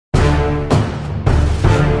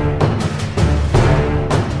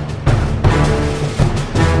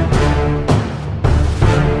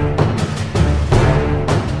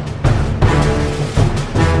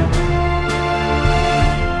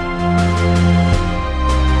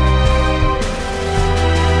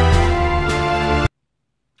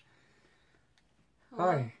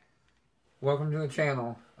welcome to the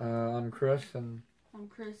channel. I'm Chris, and I'm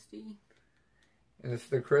Christy. And it's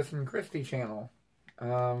the Chris and Christy channel.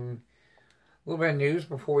 A little bit of news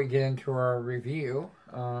before we get into our review.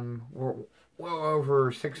 We're well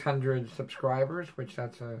over 600 subscribers, which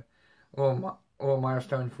that's a little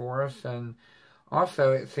milestone for us. And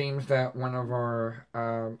also, it seems that one of our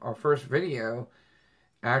first video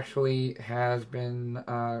actually has been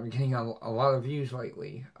getting a lot of views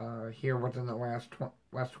lately. Here within the last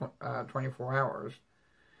 24 hours.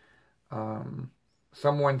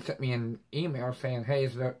 Someone sent me an email saying, "Hey,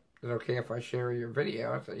 is it okay if I share your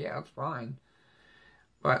video?" I said, "Yeah, that's fine."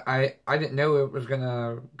 But I didn't know it was going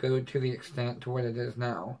to go to the extent to what it is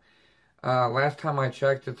now. Last time I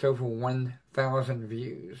checked, it's over 1,000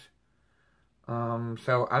 views.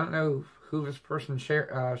 So I don't know who this person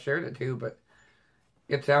shared it to, but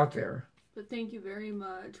it's out there. But thank you very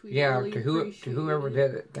much. We really to whoever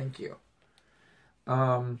did it, thank you.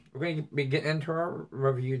 We're going to be getting into our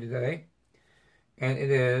review today, and it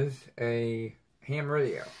is a ham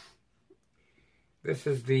radio. This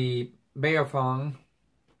is the Baeofeng.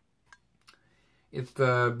 It's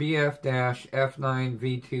the BF-F9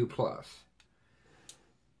 V2 Plus.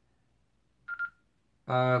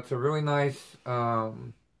 It's a really nice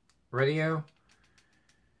radio.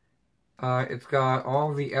 It's got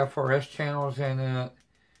all the FRS channels in it.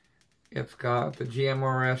 It's got the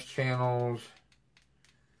GMRS channels,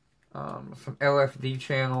 some LFD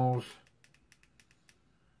channels,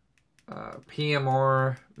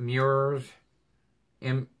 PMR, MURS,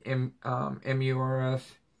 MURS,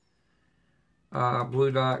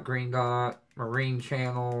 blue dot, green dot, marine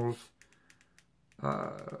channels,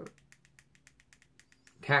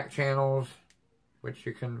 TAC channels, which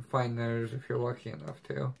you can find those if you're lucky enough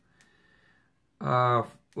to.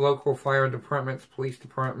 Local fire departments, police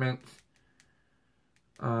departments,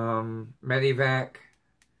 Medivac,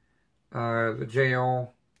 the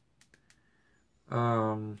jail, a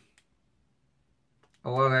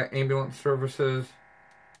lot of ambulance services,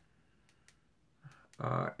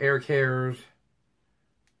 air cares,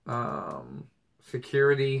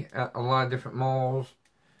 security at a lot of different malls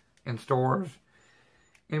and stores.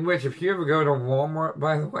 In which, if you ever go to Walmart,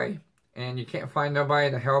 by the way, and you can't find nobody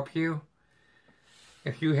to help you,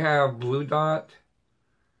 if you have blue dot,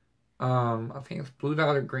 I think it's blue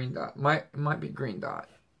dot or green dot. It might be green dot.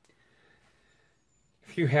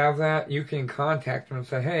 If you have that, you can contact them and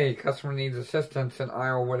say, "Hey, customer needs assistance in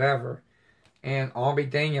aisle whatever," and I'll be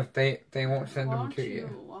dang if they won't send them to you.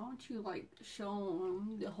 Why don't you like show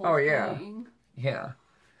them the whole thing? Yeah.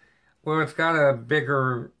 Well, it's got a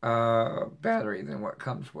bigger battery than what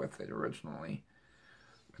comes with it originally.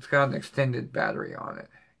 It's got an extended battery on it.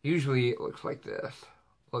 Usually it looks like this.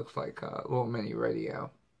 Looks like a little mini radio.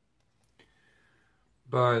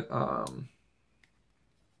 But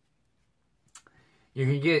you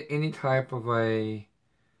can get any type of a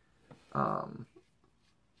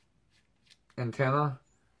antenna.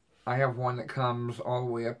 I have one that comes all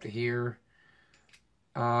the way up to here.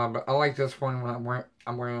 But I like this one when I'm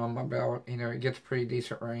wearing it on my belt. You know, it gets pretty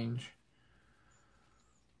decent range.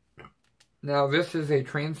 Now, this is a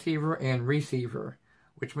transceiver and receiver,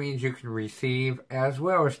 which means you can receive as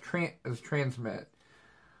well as transmit.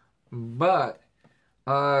 But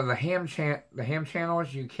the ham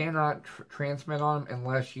channels, you cannot transmit on them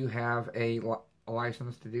unless you have a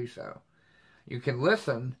license to do so. You can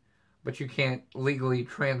listen, but you can't legally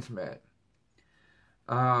transmit.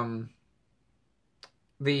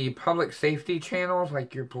 The public safety channels,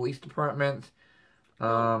 like your police departments,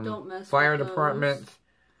 fire departments,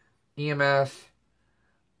 EMS,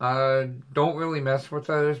 don't really mess with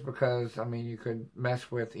those because, I mean, you could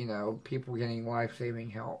mess with, you know, people getting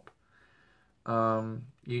life-saving help. There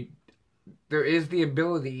is the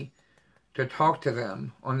ability to talk to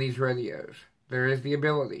them on these radios. There is the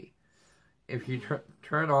ability. If you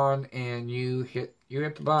turn on and you hit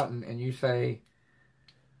the button and you say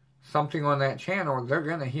something on that channel, they're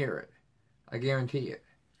going to hear it. I guarantee it.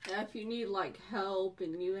 If you need, like, help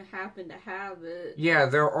and you happen to have it. Yeah,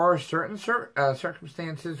 there are certain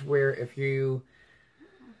circumstances where if you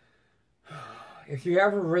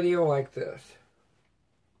have a radio like this,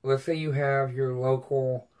 let's say you have your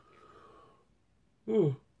local,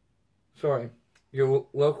 your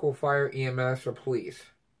local fire, EMS, or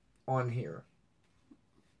police on here.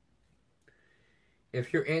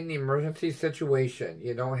 If you're in an emergency situation,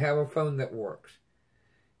 you don't have a phone that works,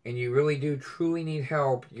 and you really do truly need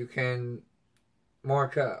help, you can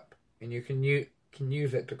mark up, and you can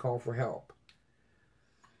use it to call for help.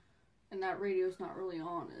 And that radio's not really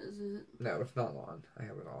on, is it? No, it's not on. I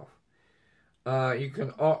have it off. You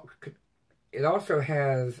can. It also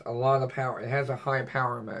has a lot of power. It has a high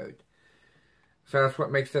power mode. So that's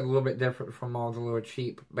what makes it a little bit different from all the little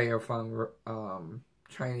cheap Baeofeng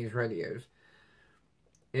Chinese radios.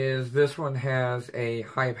 Is this one has a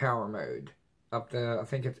high power mode up to, I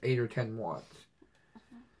think it's 8 or 10 watts.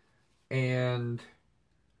 And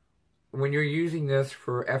when you're using this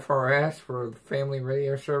for FRS, for Family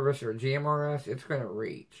Radio Service, or GMRS, it's going to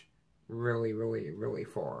reach really, really, really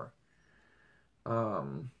far.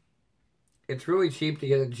 It's really cheap to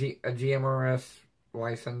get a GMRS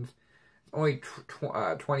license. It's only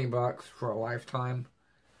 $20 for a lifetime.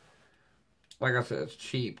 Like I said, it's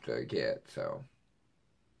cheap to get, so.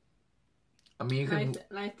 I mean, you can...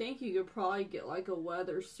 And I think you could probably get, like, a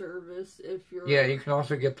weather service if you're... Yeah, you can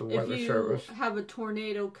also get the weather service. If you have a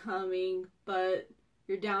tornado coming, but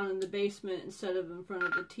you're down in the basement instead of in front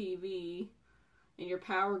of the TV, and your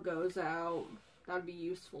power goes out, that'd be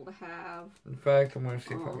useful to have. In fact, I'm going to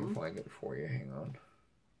see if I can find it for you. Hang on.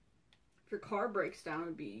 If your car breaks down,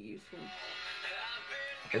 it'd be useful.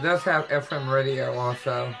 It does have FM radio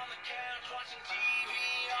also.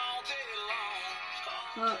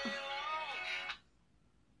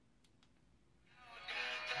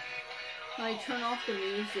 I turn off the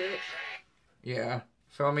music. Yeah.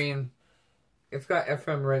 So, I mean, it's got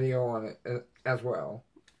FM radio on it as well.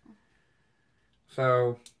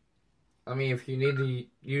 So, I mean, if you need to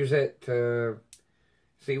use it to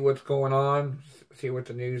see what's going on, see what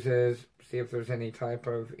the news is, see if there's any type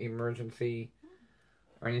of emergency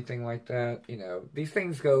or anything like that, you know, these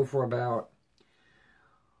things go for about,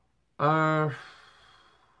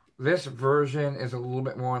 this version is a little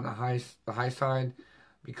bit more on the high side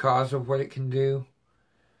because of what it can do.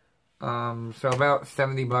 So about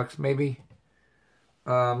 $70 maybe.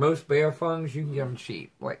 Most Baeofengs, you can get them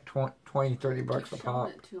cheap, like $20, $30 a pop.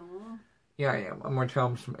 It to them. Yeah, I am. I'm going to tell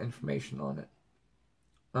them some information on it.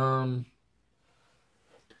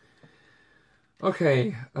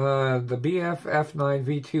 Okay, the BFF9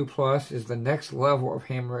 V2 Plus is the next level of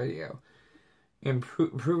ham radio,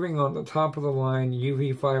 improving on the top-of-the-line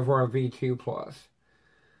UV5R V2 Plus,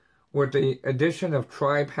 with the addition of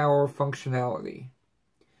tri-power functionality.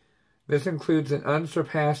 This includes an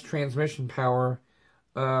unsurpassed transmission power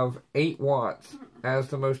of 8 watts as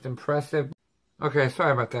the most impressive. Okay,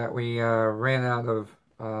 sorry about that. We ran out of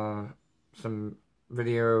some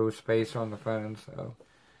video space on the phone, so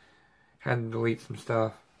had to delete some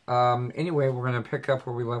stuff. Anyway, we're going to pick up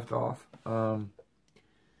where we left off.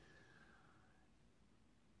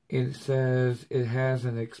 It says it has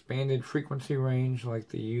an expanded frequency range like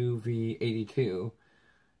the UV82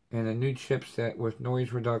 and a new chipset with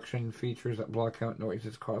noise reduction features that block out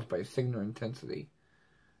noises caused by signal intensity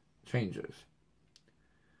changes.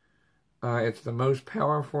 It's the most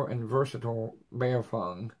powerful and versatile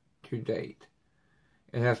Baeofeng to date.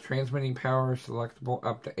 It has transmitting power selectable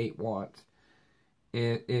up to 8 watts.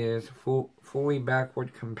 It is fully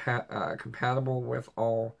backward compatible with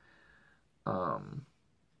all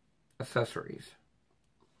accessories.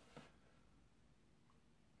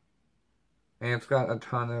 And it's got a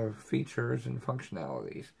ton of features and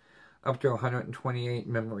functionalities. Up to 128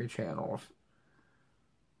 memory channels.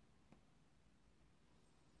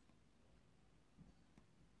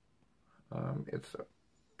 It's a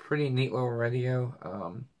pretty neat little radio.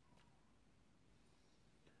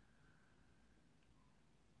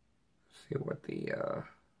 See what the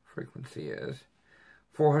frequency is.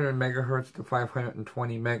 400 megahertz to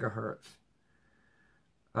 520 megahertz.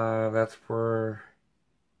 That's for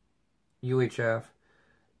UHF.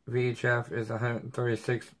 VHF is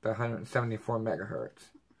 136 to 174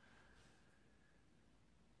 megahertz.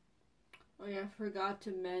 Oh yeah, I forgot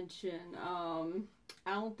to mention, I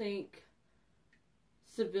don't think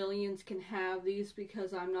civilians can have these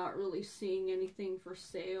because I'm not really seeing anything for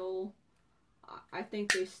sale. I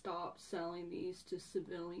think they stopped selling these to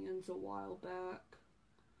civilians a while back.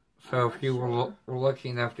 So if you were lucky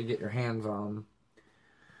enough to get your hands on them,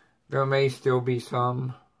 there may still be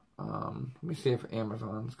some. Let me see if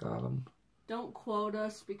Amazon's got them. Don't quote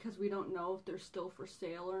us because we don't know if they're still for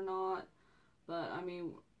sale or not. But, I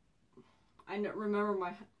mean, I remember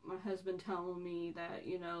my husband telling me that,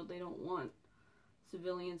 you know, they don't want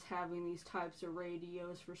civilians having these types of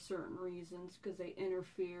radios for certain reasons because they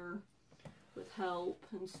interfere with help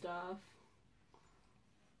and stuff.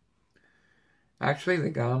 Actually, they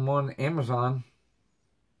got them on Amazon,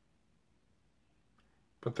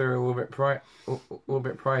 but they're a little bit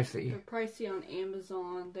pricey. They're pricey on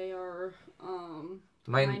Amazon. They are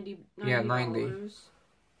 $90. Yeah, $90.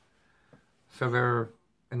 So they're,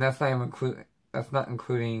 and that's not even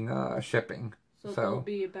including shipping. So they'll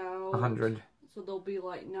be about $100. So they'll be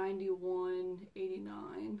like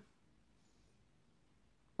 $91.89.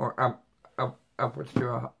 Or upwards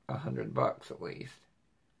to $100 at least.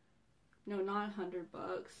 No, not $100.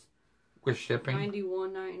 With shipping?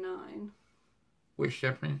 $91.99. With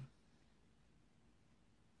shipping?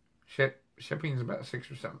 Shipping's about $6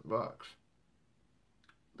 or $7.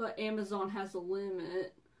 But Amazon has a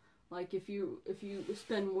limit. Like if you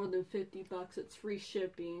spend more than $50, it's free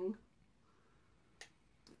shipping.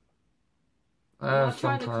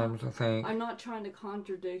 Sometimes I think. I'm not trying to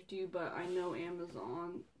contradict you, but I know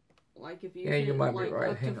Amazon. Like if you you might be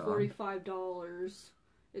right. Up to $45,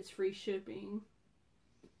 it's free shipping.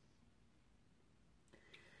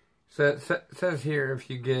 So it says here, if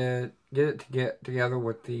you get it together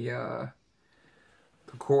with the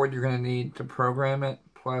cord you're going to need to program it,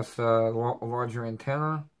 plus a larger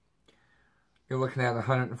antenna, you're looking at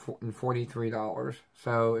 $143.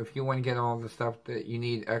 So if you want to get all the stuff that you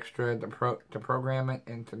need extra to program it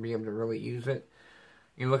and to be able to really use it,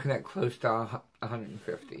 you're looking at close to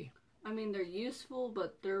 $150. I mean, they're useful,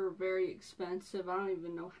 but they're very expensive. I don't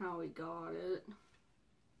even know how he got it.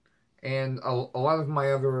 And a lot of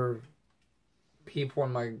my other people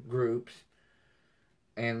in my groups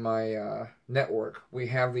and my network, we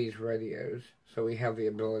have these radios, so we have the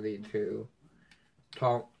ability to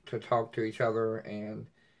talk to each other. And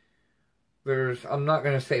I'm not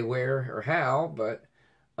going to say where or how, but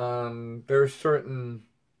there's certain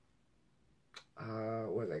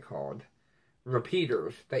what are they called?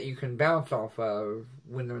 Repeaters that you can bounce off of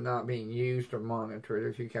when they're not being used or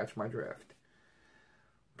monitored, if you catch my drift.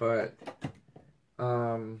 But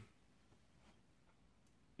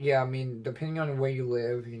yeah, I mean, depending on where you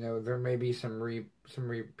live, there may be some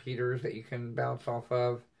repeaters that you can bounce off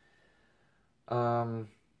of.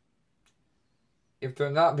 If they're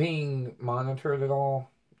not being monitored at all,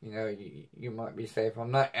 you might be safe. I'm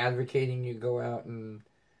not advocating you go out and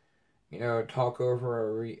talk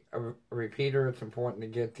over a repeater. It's important to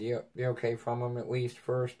get the okay from them at least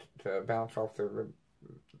first to bounce off the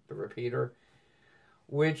repeater.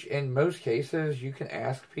 Which in most cases you can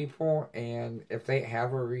ask people, and if they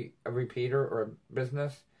have a repeater or a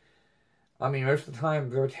business, I mean, most of the time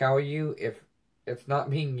they'll tell you if it's not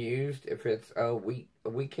being used, if it's a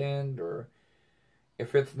weekend, or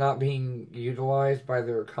if it's not being utilized by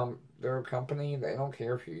their company. They don't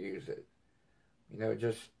care if you use it.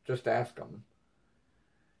 Just ask them.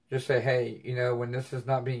 Just say, hey, when this is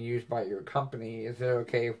not being used by your company, is it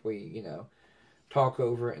okay if we, talk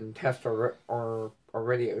over it and test our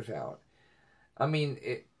radios out? I mean,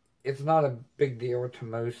 it's not a big deal to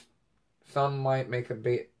most. Some might make a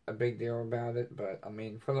big deal about it, but I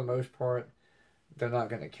mean, for the most part, they're not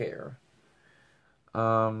going to care.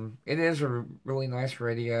 It is a really nice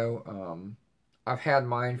radio. I've had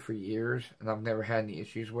mine for years, and I've never had any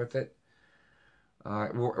issues with it.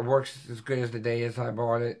 It works as good as the day as I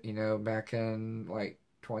bought it, back in like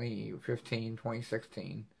 2015,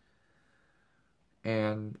 2016.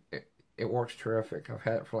 And it works terrific. I've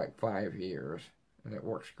had it for like 5 years, and it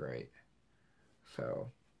works great.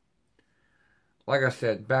 So, like I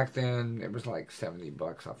said, back then it was like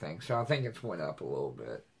 $70, I think. So I think it's went up a little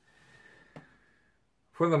bit.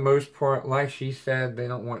 For the most part, like she said, they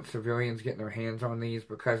don't want civilians getting their hands on these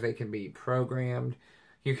because they can be programmed.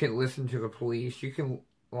 You can listen to the police. You can,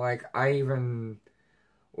 I even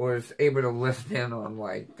was able to listen in on,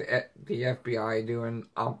 the FBI doing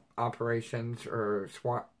operations or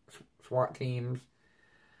SWAT teams.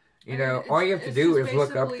 All you have to do is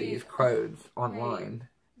look up these codes online.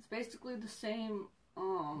 It's basically the same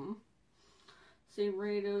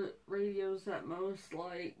radios that most,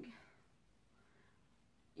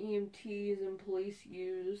 EMTs and police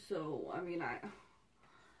use. So, I mean, I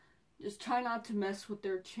just try not to mess with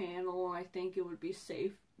their channel. I think it would be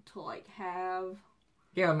safe to, have.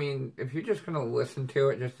 Yeah, I mean, if you're just going to listen to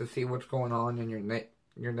it just to see what's going on in your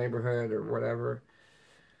neighborhood or whatever,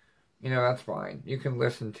 that's fine. You can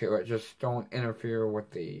listen to it. Just don't interfere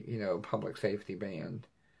with the, public safety band.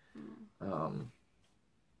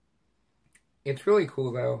 It's really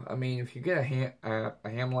cool, though. I mean, if you get a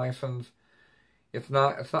ham license, it's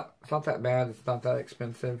not that bad. It's not that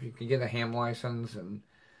expensive. You can get a ham license and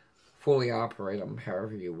fully operate them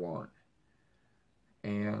however you want.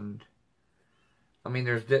 And I mean,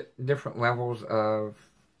 there's different levels of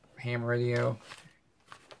ham radio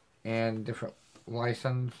and different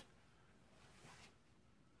license.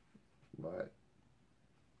 But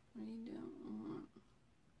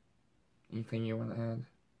anything you want to add?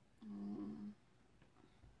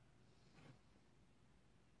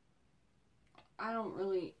 I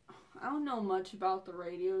don't know much about the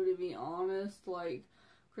radio, to be honest.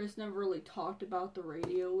 Chris never really talked about the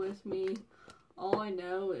radio with me. All I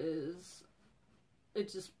know is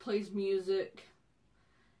it just plays music,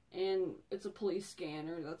 and it's a police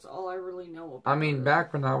scanner. That's all I really know about I mean,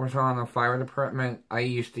 back when I was on a fire department, I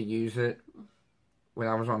used to use it when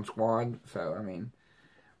I was on squad. So, I mean,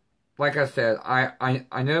 like I said,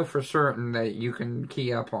 I know for certain that you can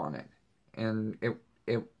key up on it, and it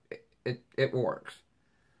works.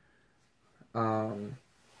 So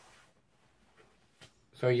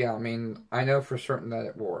yeah, I mean, I know for certain that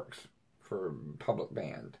it works for public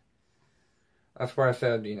band. That's why I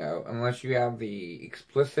said, you know, unless you have the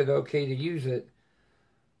explicit okay to use it,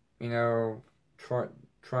 you know, try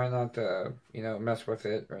not to, you know, mess with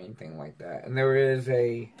it or anything like that. And there is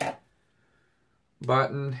a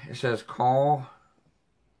button, it says call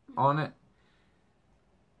on it.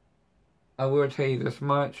 I will tell you this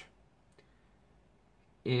much.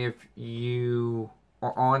 If you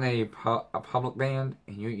are on a public band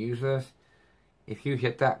and you use this, if you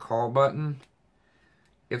hit that call button,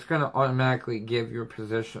 it's going to automatically give your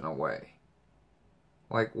position away.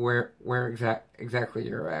 Like where exactly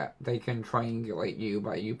you're at. They can triangulate you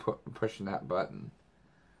by you pushing that button.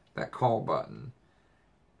 That call button.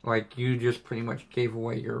 Like you just pretty much gave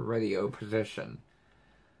away your radio position.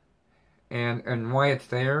 And why it's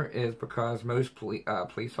there is because most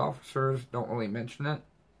police officers don't really mention it.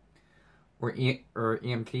 Or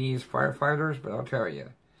EMTs, firefighters, but I'll tell you.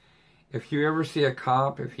 If you ever see a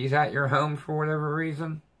cop, if he's at your home for whatever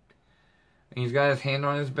reason, and he's got his hand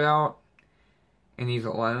on his belt, and he's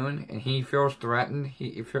alone, and he feels threatened,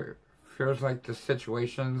 he feels like the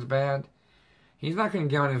situation's bad, he's not going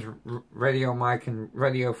to get on his radio mic and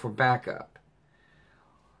radio for backup.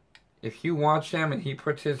 If you watch him and he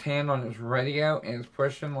puts his hand on his radio and is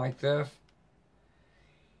pushing like this,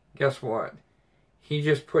 guess what? He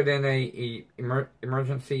just put in a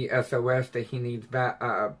emergency SOS that he needs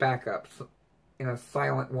backups in a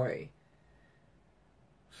silent way.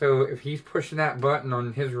 So if he's pushing that button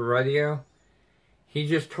on his radio, he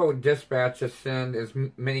just told dispatch to send as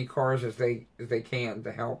many cars as they can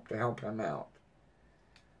to help him out.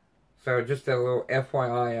 So just a little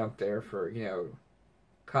FYI out there for, you know,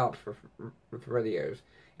 cops with radios.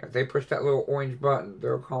 If they push that little orange button,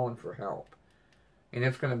 they're calling for help, and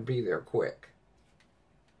it's going to be there quick.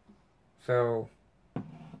 So,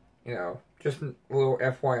 you know, just a little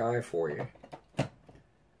FYI for you.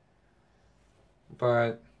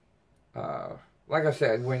 But, like I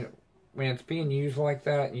said, when it's being used like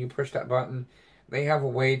that, and you push that button, they have a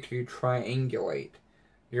way to triangulate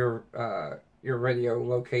your radio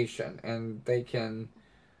location, and they can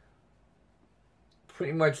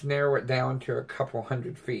pretty much narrow it down to a couple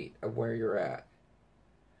 100 feet of where you're at.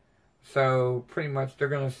 So, pretty much they're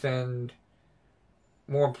going to send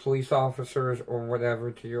more police officers or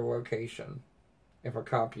whatever to your location if a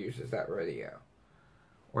cop uses that radio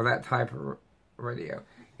or that type of radio.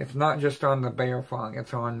 It's not just on the Baeofeng,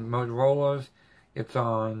 it's on Motorola's, it's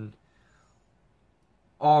on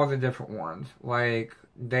all the different ones like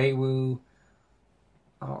Daewoo.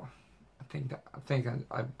 Oh, I think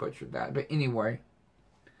I butchered that, but anyway,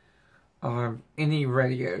 any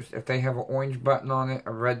radios, if they have an orange button on it,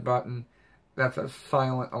 a red button, that's a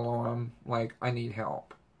silent alarm, like, I need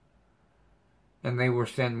help. And they will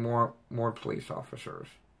send more police officers.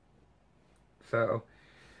 So,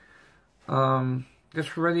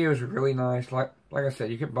 this radio is really nice. Like I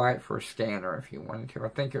said, you could buy it for a scanner if you wanted to. I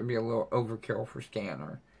think it would be a little overkill for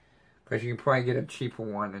scanner, because you can probably get a cheaper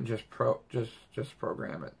one and just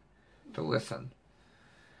program it to listen.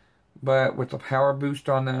 But with the power boost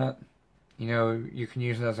on that, you know, you can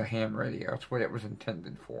use it as a ham radio. That's what it was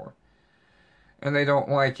intended for. And they don't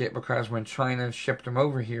like it because when China shipped them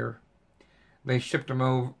over here, they shipped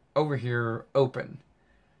them over here open.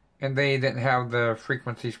 And they didn't have the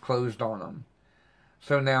frequencies closed on them.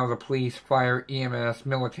 So now the police, fire, EMS,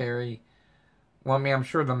 military, well, I mean, I'm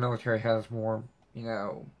sure the military has more, you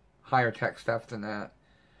know, higher tech stuff than that.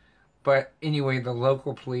 But anyway, the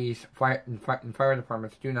local police and fire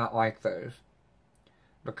departments do not like those.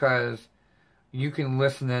 Because you can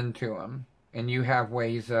listen into them. And you have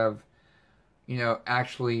ways of, you know,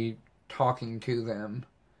 actually talking to them.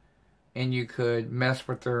 And you could mess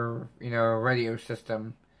with their, you know, radio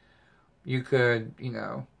system. You could, you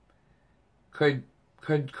know, could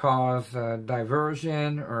cause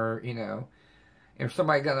diversion, or, you know, if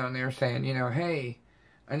somebody got on there saying, you know, hey,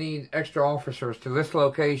 I need extra officers to this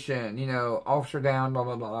location, you know, officer down, blah,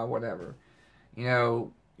 blah, blah, whatever. You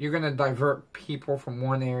know, you're going to divert people from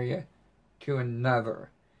one area to another.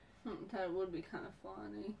 That would be kind of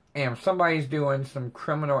funny. And if somebody's doing some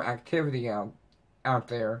criminal activity out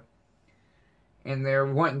there, and they're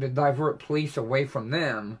wanting to divert police away from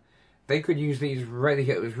them, they could use these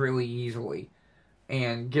radios really easily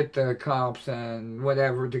and get the cops and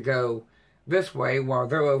whatever to go this way while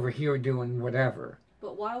they're over here doing whatever.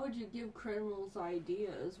 But why would you give criminals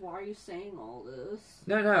ideas? Why are you saying all this?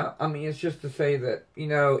 No. I mean, it's just to say that, you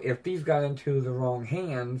know, if these got into the wrong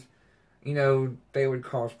hands, you know, they would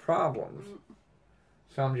cause problems.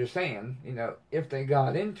 So I'm just saying, you know, if they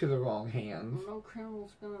got into the wrong hands... Well, no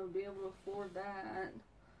criminal's going to be able to afford that.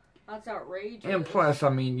 That's outrageous. And plus, I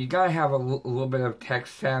mean, you got to have a little bit of tech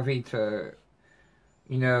savvy to,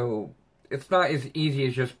 you know... It's not as easy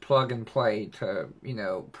as just plug and play to, you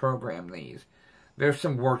know, program these. There's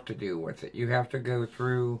some work to do with it. You have to go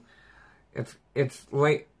through... It's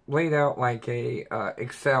laid out like a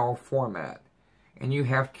Excel format. And you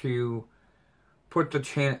have to put the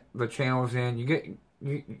channels in. You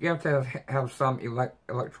have to have some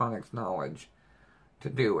electronics knowledge to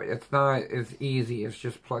do it. It's not as easy as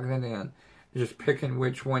just plugging it in, just picking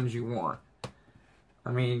which ones you want. I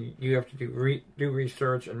mean, you have to do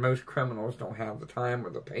research, and most criminals don't have the time or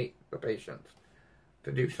the patience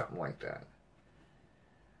to do something like that.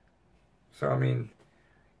 So I mean,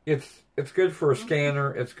 it's good for a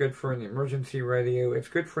scanner. It's good for an emergency radio. It's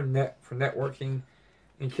good for networking,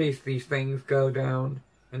 in case these things go down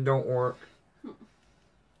and don't work.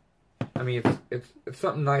 I mean, it's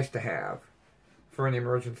something nice to have for an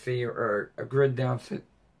emergency or a grid down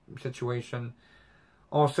situation.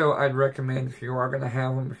 Also, I'd recommend, if you are going to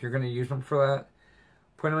have them, if you're going to use them for that,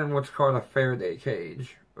 put them in what's called a Faraday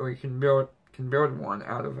cage, or you can build one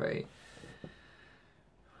out of a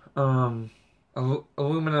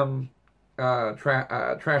aluminum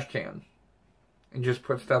trash can, and just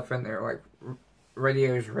put stuff in there like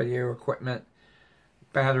radios, radio equipment,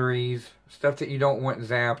 batteries, stuff that you don't want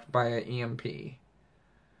zapped by an EMP.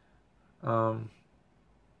 But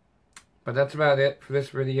that's about it for this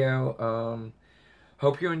video.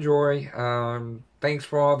 Hope you enjoy. Thanks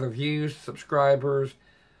for all the views, subscribers.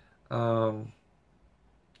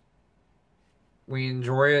 We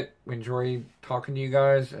enjoy it. We enjoy talking to you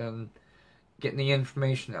guys and getting the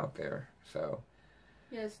information out there. So,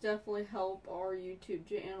 yes, definitely help our YouTube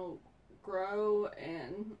channel grow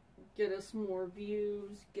and get us more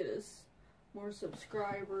views, get us more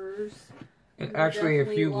subscribers. And actually,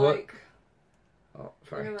 if you look... Oh,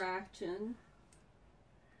 sorry. Interaction.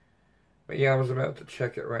 But yeah, I was about to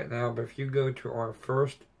check it right now, but if you go to our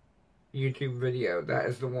first YouTube video, that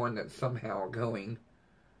is the one that's somehow going...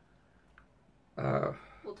 we'll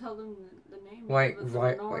tell them the name. Like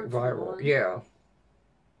viral. Yeah.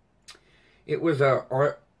 It was a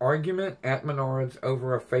argument at Menards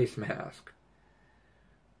over a face mask.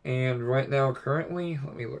 And right now, currently,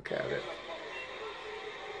 let me look at it.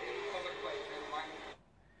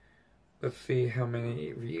 Let's see how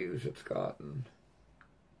many views it's gotten.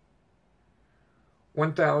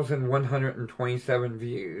 1,127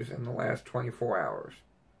 views in the last 24 hours.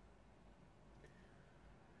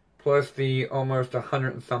 Plus the almost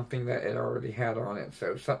 100 and something that it already had on it.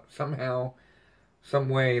 So somehow, some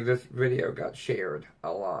way, this video got shared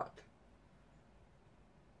a lot.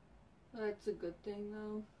 That's a good thing,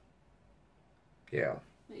 though. Yeah.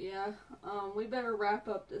 But yeah, we better wrap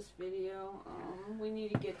up this video. We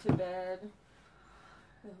need to get to bed.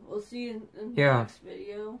 We'll see you in the next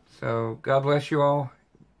video. So, God bless you all.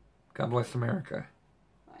 God bless America.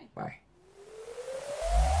 Bye. Bye.